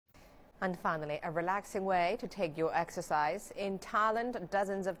And finally, a relaxing way to take your exercise. In Thailand,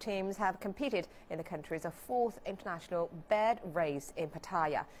 dozens of teams have competed in the country's fourth international bed race in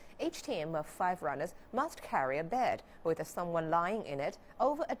Pattaya. Each team of 5 runners must carry a bed with someone lying in it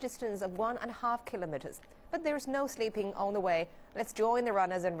over a distance of 1.5 kilometers. But there's no sleeping on the way. Let's join the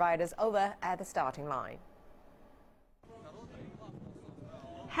runners and riders over at the starting line.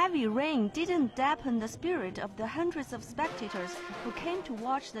 Heavy rain didn't dampen the spirit of the hundreds of spectators who came to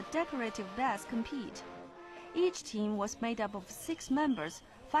watch the decorative beds compete. Each team was made up of 6 members,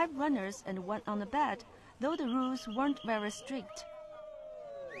 5 runners and 1 on the bed, though the rules weren't very strict.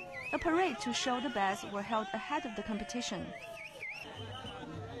 A parade to show the beds were held ahead of the competition.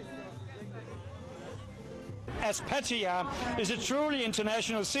 As Pattaya is a truly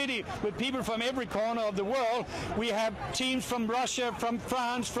international city with people from every corner of the world, we have teams from Russia, from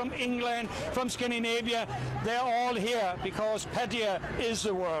France, from England, from Scandinavia. They're all here because Pattaya is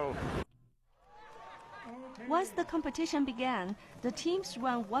the world. Once the competition began, the teams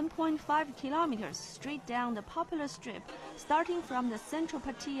ran 1.5 kilometers straight down the popular strip, starting from the central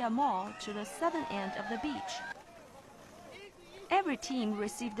Pattaya Mall to the southern end of the beach. Every team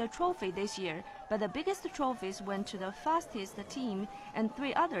received a trophy this year, but the biggest trophies went to the fastest team and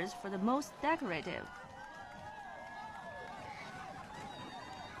 3 others for the most decorative.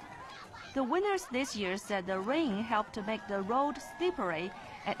 The winners this year said the rain helped to make the road slippery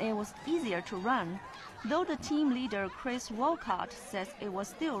and it was easier to run, though the team leader Chris Walcott says it was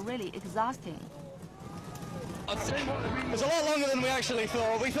still really exhausting. It's a lot longer than we actually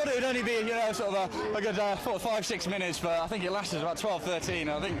thought. We thought it would only be, sort of a good 5-6 minutes, but I think it lasted about 12-13.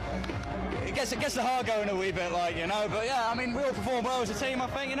 I think it gets the heart going a wee bit, But yeah, I mean, we all performed well as a team. I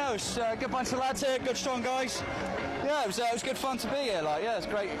think, it's a good bunch of lads here, good strong guys. Yeah, it was good fun to be here. It's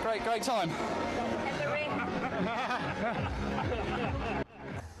great time.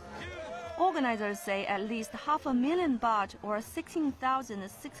 Organizers say at least $500,000 baht or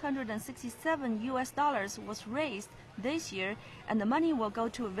 $16,667 was raised this year, and the money will go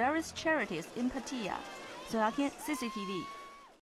to various charities in Pattaya. So CCTV.